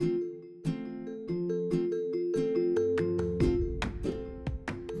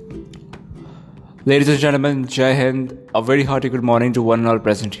Ladies and gentlemen, Jai Hind, a very hearty good morning to one and all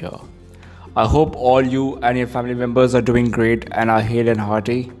present here. I hope all you and your family members are doing great and are hale and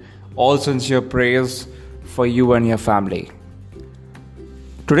hearty. All sincere prayers for you and your family.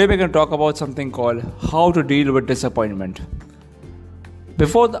 Today we're going to talk about something called how to deal with disappointment.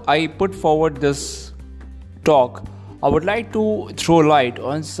 Before I put forward this talk, I would like to throw light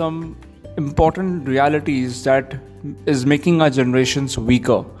on some important realities that is making our generations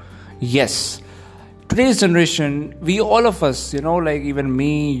weaker. Yes, today's generation, we all of us, like even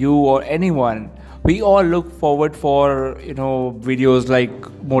me, you, or anyone, we all look forward for, videos like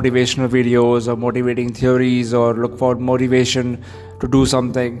motivational videos or motivating theories or look for motivation to do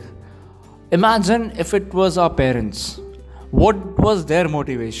something. Imagine if it was our parents. What was their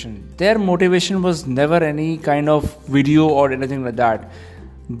motivation? Their motivation was never any kind of video or anything like that.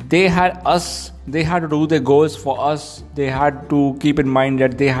 They had us, they had to do their goals for us, they had to keep in mind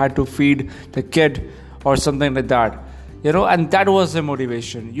that they had to feed the kid or something like that, and that was their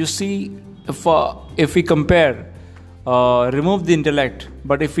motivation. You see, if we compare, remove the intellect,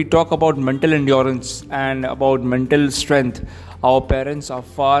 but if we talk about mental endurance and about mental strength, our parents are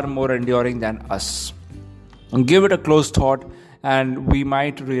far more enduring than us. And give it a close thought and we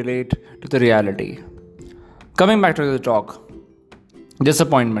might relate to the reality. Coming back to the talk.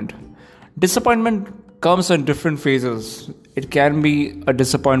 Disappointment. Disappointment comes in different phases. It can be a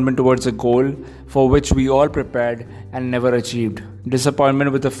disappointment towards a goal for which we all prepared and never achieved.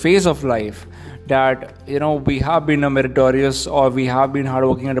 Disappointment with the phase of life that we have been a meritorious or we have been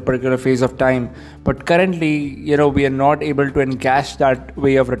hardworking at a particular phase of time, but currently we are not able to encash that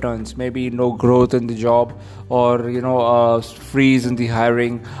way of returns. Maybe no growth in the job, or freeze in the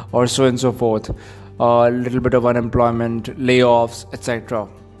hiring, or so and so forth. A little bit of unemployment, layoffs, etc.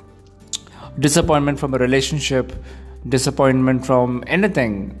 Disappointment from a relationship, disappointment from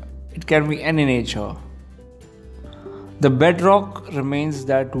anything. It can be any nature. The bedrock remains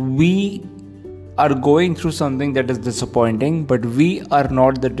that we are going through something that is disappointing, but we are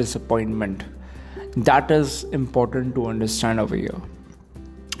not the disappointment. That is important to understand over here.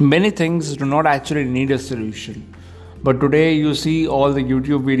 Many things do not actually need a solution. But today you see all the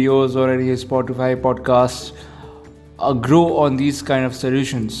YouTube videos or any Spotify podcasts grow on these kind of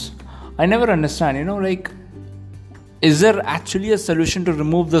solutions. I never understand, is there actually a solution to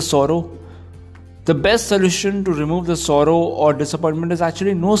remove the sorrow? The best solution to remove the sorrow or disappointment is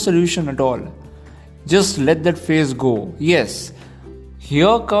actually no solution at all. Just let that phase go. Yes,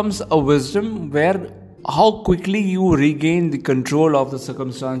 here comes a wisdom where how quickly you regain the control of the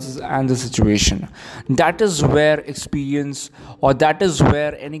circumstances and the situation. That is where experience, or that is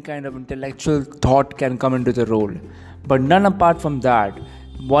where any kind of intellectual thought can come into the role. But none apart from that,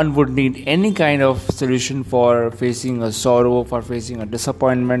 one would need any kind of solution for facing a sorrow, for facing a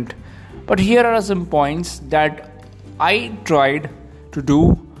disappointment. But here are some points that I tried to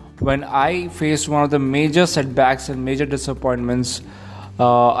do when I faced one of the major setbacks and major disappointments.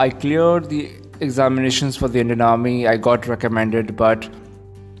 I cleared the examinations for the Indian Army. I got recommended, but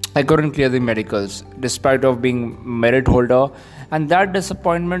I couldn't clear the medicals despite of being merit holder, and that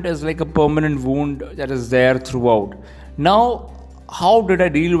disappointment is like a permanent wound that is there throughout. Now, how did I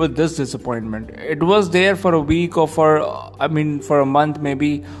deal with this disappointment? It was there for a week or for a month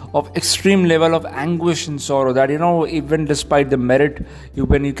maybe, of extreme level of anguish and sorrow that even despite the merit you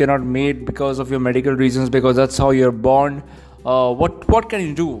cannot make because of your medical reasons, because that's how you're born. What can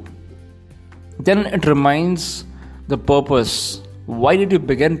you do? Then it reminds the purpose. Why did you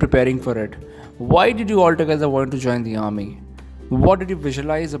begin preparing for it? Why did you altogether want to join the army? What did you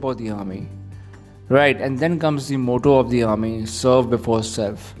visualize about the army? Right, and then comes the motto of the army, serve before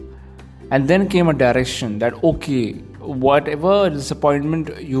self. And then came a direction that, okay, whatever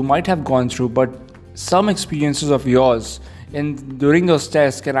disappointment you might have gone through, but some experiences of yours during those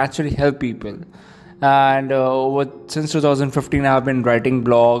tests can actually help people. And since 2015, I have been writing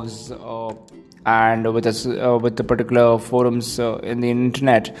blogs and with the particular forums in the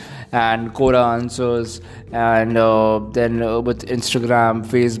internet and Quora answers, and then with Instagram,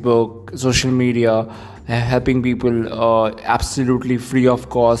 Facebook, social media, helping people absolutely free of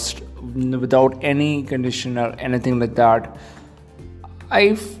cost, without any condition or anything like that.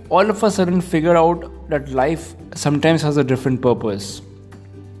 I've all of a sudden figured out that life sometimes has a different purpose.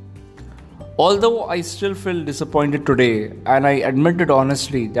 Although I still feel disappointed today, and I admit it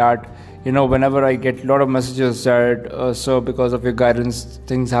honestly that whenever I get a lot of messages that, sir, because of your guidance,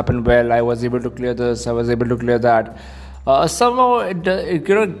 things happen well. I was able to clear this. I was able to clear that. Somehow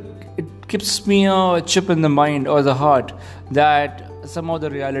it keeps me a chip in the mind or the heart that somehow the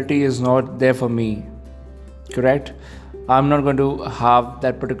reality is not there for me. Correct? I'm not going to have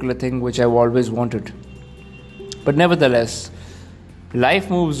that particular thing which I've always wanted. But nevertheless, life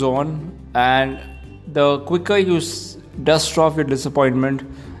moves on, and the quicker you dust off your disappointment,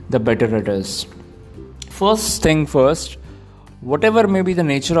 the better it is. First thing first, whatever may be the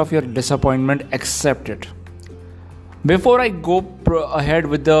nature of your disappointment, accept it. Before I go ahead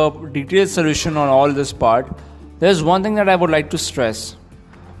with the detailed solution on all this part, there's one thing that I would like to stress.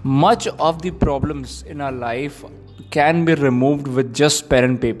 Much of the problems in our life can be removed with just pen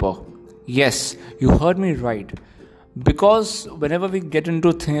and paper. Yes, you heard me right. Because whenever we get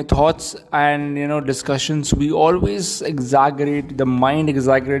into thoughts and discussions, we always exaggerate the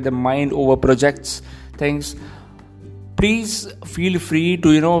mind over projects things. Please feel free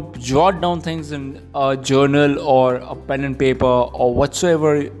to jot down things in a journal or a pen and paper or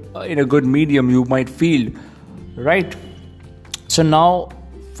whatsoever in a good medium you might feel, right? So now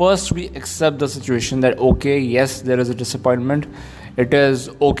first we accept the situation that okay, yes, there is a disappointment. It is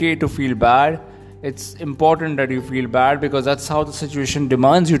okay to feel bad. It's important that you feel bad because that's how the situation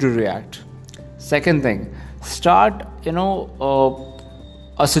demands you to react. Second thing, start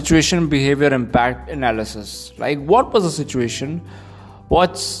a situation behavior impact analysis. Like, what was the situation?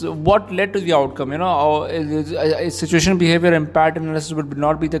 What led to the outcome? A situation behavior impact analysis would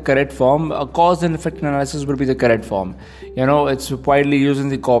not be the correct form. A cause and effect analysis would be the correct form. It's widely used in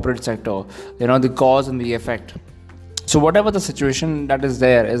the corporate sector. The cause and the effect. So whatever the situation that is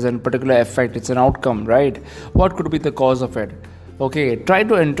there is a particular effect, it's an outcome, right? What could be the cause of it? Okay, try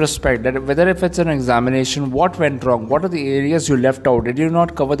to introspect that whether if it's an examination, what went wrong? What are the areas you left out? Did you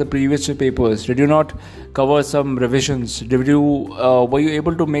not cover the previous papers? Did you not cover some revisions? Were you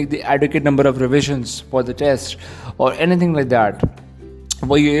able to make the adequate number of revisions for the test or anything like that?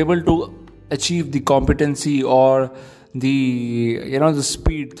 Were you able to achieve the competency or the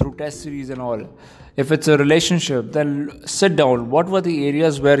speed through test series and all? If it's a relationship, then sit down. What were the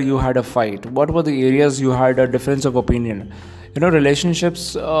areas where you had a fight? What were the areas you had a difference of opinion?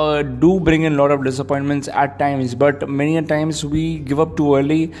 Relationships do bring in a lot of disappointments at times, but many a times we give up too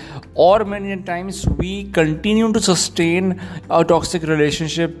early, or many a times we continue to sustain a toxic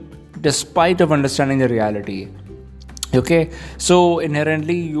relationship despite of understanding the reality. Okay, so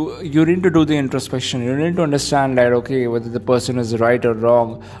inherently you need to do the introspection. You need to understand that okay, whether the person is right or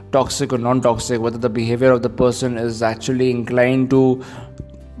wrong, toxic or non-toxic, whether the behavior of the person is actually inclined to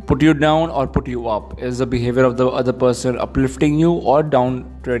put you down or put you up. Is the behavior of the other person uplifting you or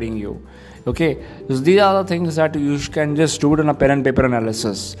downtrading you? Okay, so these are the things that you can just do it on a pen and paper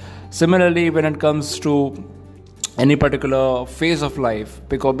analysis. Similarly, when it comes to any particular phase of life,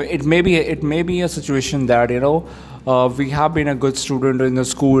 because it may be a situation that we have been a good student in the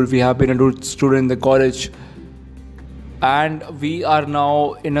school, we have been a good student in the college, and we are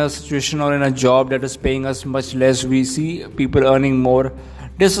now in a situation or in a job that is paying us much less. We see people earning more.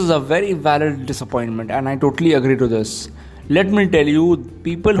 This is a very valid disappointment, and I totally agree to this. Let me tell you,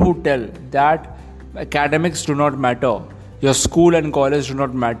 people who tell that academics do not matter, your school and college do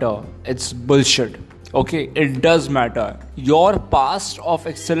not matter, it's bullshit. Okay, it does matter. Your past of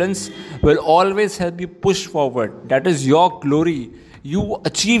excellence will always help you push forward. That is your glory. You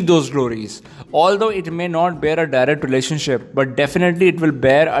achieve those glories. Although it may not bear a direct relationship, but definitely it will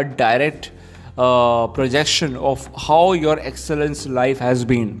bear a direct projection of how your excellence life has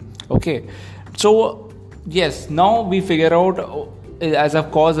been. Okay, so yes, now we figure out as a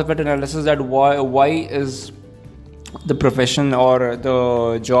cause effect analysis that why is the profession or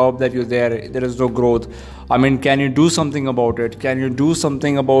the job that you're there is no growth. I mean, can you do something about it? Can you do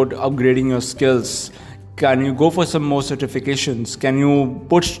something about upgrading your skills? Can you go for some more certifications? Can you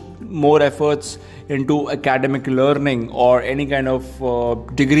put more efforts into academic learning or any kind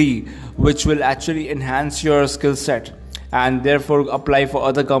of degree which will actually enhance your skill set and therefore apply for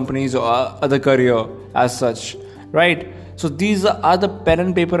other companies or other career as such, right? So these are the pen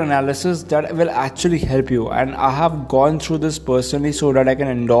and paper analysis that will actually help you, and I have gone through this personally so that I can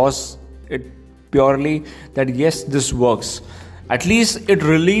endorse it purely that yes, this works. At least it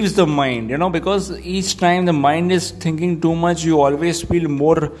relieves the mind, because each time the mind is thinking too much, you always feel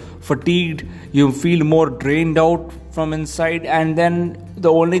more fatigued, you feel more drained out from inside, and then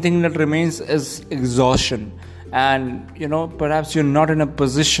the only thing that remains is exhaustion. And perhaps you're not in a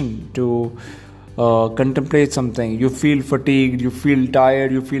position to contemplate something. You feel fatigued, you feel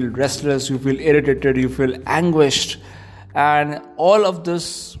tired, you feel restless, you feel irritated, you feel anguished, and all of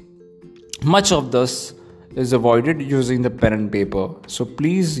this, much of this is avoided using the pen and paper. So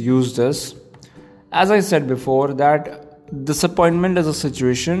please use this. As I said before, that disappointment is a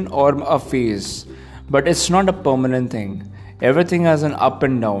situation or a phase, but it's not a permanent thing. Everything has an up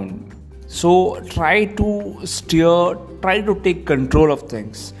and down. So try to take control of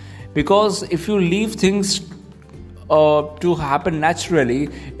things, because if you leave things to happen naturally,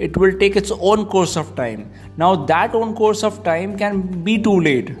 it will take its own course of time. Now that own course of time can be too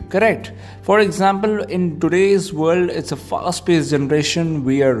late, correct? For example, in today's world, it's a fast paced generation,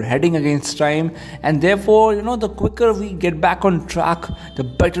 we are heading against time, and therefore, the quicker we get back on track, the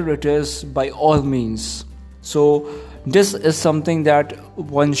better it is, by all means. So this is something that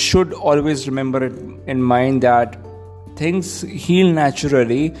one should always remember in mind, that things heal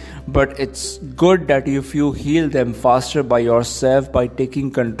naturally, but it's good that if you heal them faster by yourself, by taking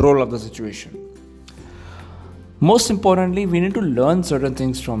control of the situation. Most importantly, we need to learn certain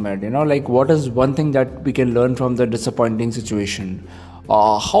things from it. Like, what is one thing that we can learn from the disappointing situation?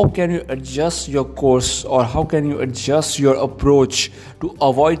 How can you adjust your course, or how can you adjust your approach to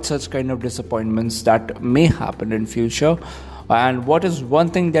avoid such kind of disappointments that may happen in future? And what is one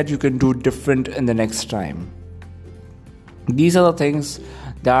thing that you can do different in the next time? These are the things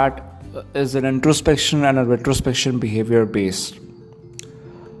that is an introspection and a retrospection behavior based.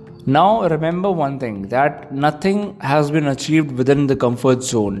 Now remember one thing, that nothing has been achieved within the comfort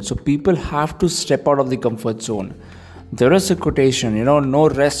zone. So people have to step out of the comfort zone. There is a quotation, no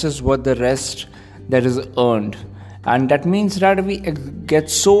rest is worth the rest that is earned. And that means that we get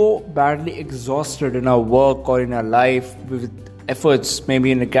so badly exhausted in our work or in our life with efforts,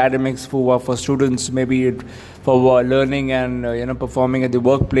 maybe in academics for students, maybe for learning and performing at the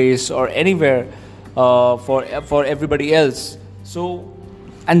workplace or anywhere, for everybody else. So,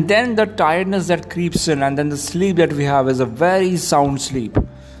 and then the tiredness that creeps in, and then the sleep that we have is a very sound sleep.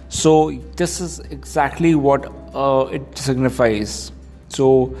 So this is exactly what it signifies.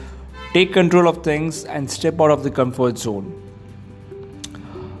 So take control of things and step out of the comfort zone.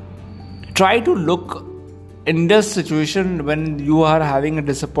 Try to look in this situation, when you are having a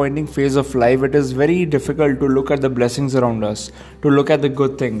disappointing phase of life, it is very difficult to look at the blessings around us, to look at the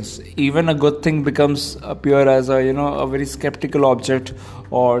good things. Even a good thing becomes appear as a very skeptical object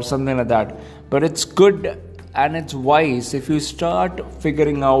or something like that. But it's good and it's wise if you start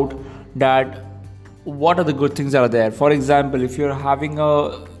figuring out that what are the good things that are there. For example, if you're having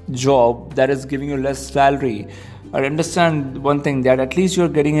a job that is giving you less salary, I understand one thing, that at least you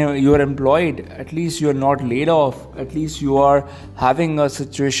are employed, at least you are not laid off, at least you are having a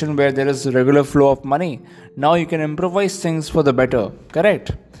situation where there is a regular flow of money. Now you can improvise things for the better,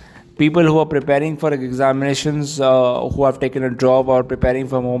 correct? People who are preparing for examinations, who have taken a job or preparing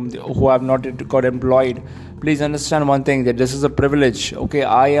from home, who have not got employed, please understand one thing, that this is a privilege. Okay,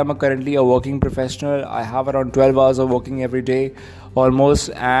 I am currently a working professional. I have around 12 hours of working every day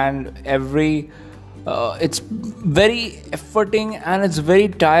almost, and it's very efforting and it's very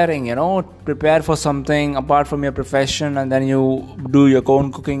tiring, prepare for something apart from your profession, and then you do your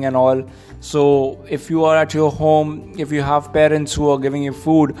own cooking and all. So if you are at your home, if you have parents who are giving you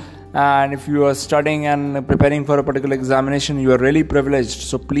food, and if you are studying and preparing for a particular examination, you are really privileged.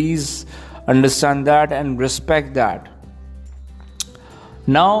 So please understand that and respect that.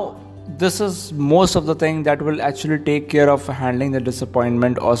 Now, this is most of the thing that will actually take care of handling the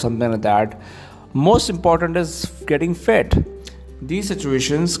disappointment or something like that. Most important is getting fit. These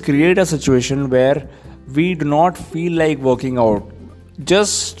situations create a situation where we do not feel like working out.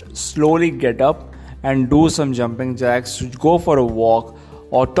 Just slowly get up and do some jumping jacks, go for a walk,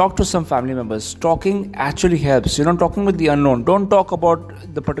 or talk to some family members. Talking actually helps. Talking with the unknown. Don't talk about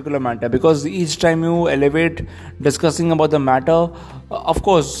the particular matter, because each time you elevate discussing about the matter, of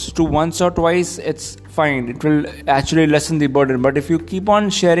course, to once or twice, it's fine. It will actually lessen the burden. But if you keep on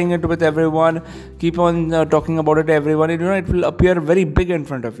sharing it with everyone, keep on talking about it to everyone, it will appear very big in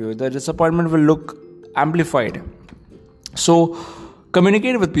front of you. The disappointment will look amplified. So,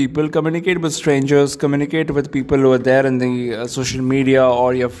 communicate with people, communicate with strangers, communicate with people who are there in the social media,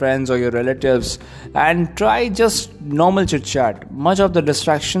 or your friends or your relatives, and try just normal chit chat. Much of the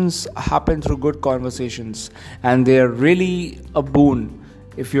distractions happen through good conversations, and they are really a boon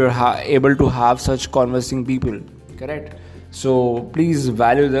if you're able to have such conversing people, correct? So please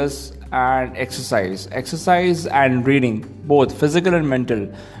value this. And exercise and reading, both physical and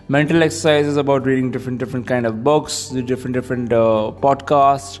mental exercise is about reading different kind of books, different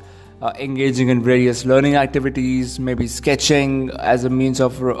podcasts, engaging in various learning activities, maybe sketching as a means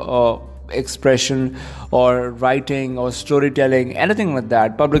of expression, or writing or storytelling, anything like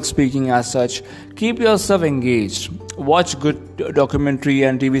that, public speaking as such. Keep yourself engaged. Watch good documentary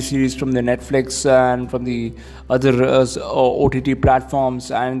and TV series from the Netflix and from the other OTT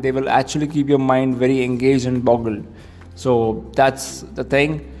platforms, and they will actually keep your mind very engaged and boggled. So that's the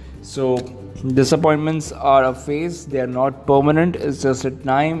thing. So Disappointments are a phase, they are not permanent, it's just a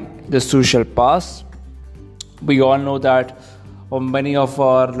time, this too shall pass. We all know that many of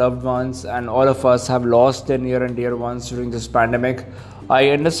our loved ones and all of us have lost their near and dear ones during this pandemic. I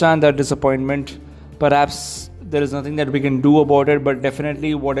understand that disappointment. Perhaps there is nothing that we can do about it, but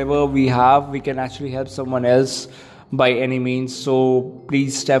definitely whatever we have, we can actually help someone else by any means. So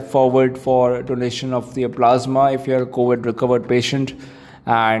please step forward for donation of the plasma if you're a COVID recovered patient.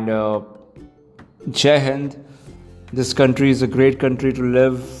 And Jai Hind. This country is a great country to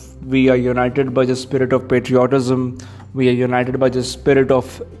live. We are united by the spirit of patriotism. We are united by the spirit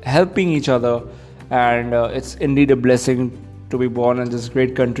of helping each other. And it's indeed a blessing to be born in this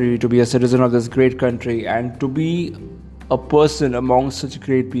great country, to be a citizen of this great country, and to be a person among such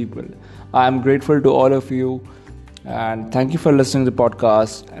great people. I am grateful to all of you. And thank you for listening to the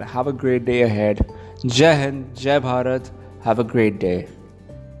podcast. And have a great day ahead. Jai Hind, Jai Bharat. Have a great day.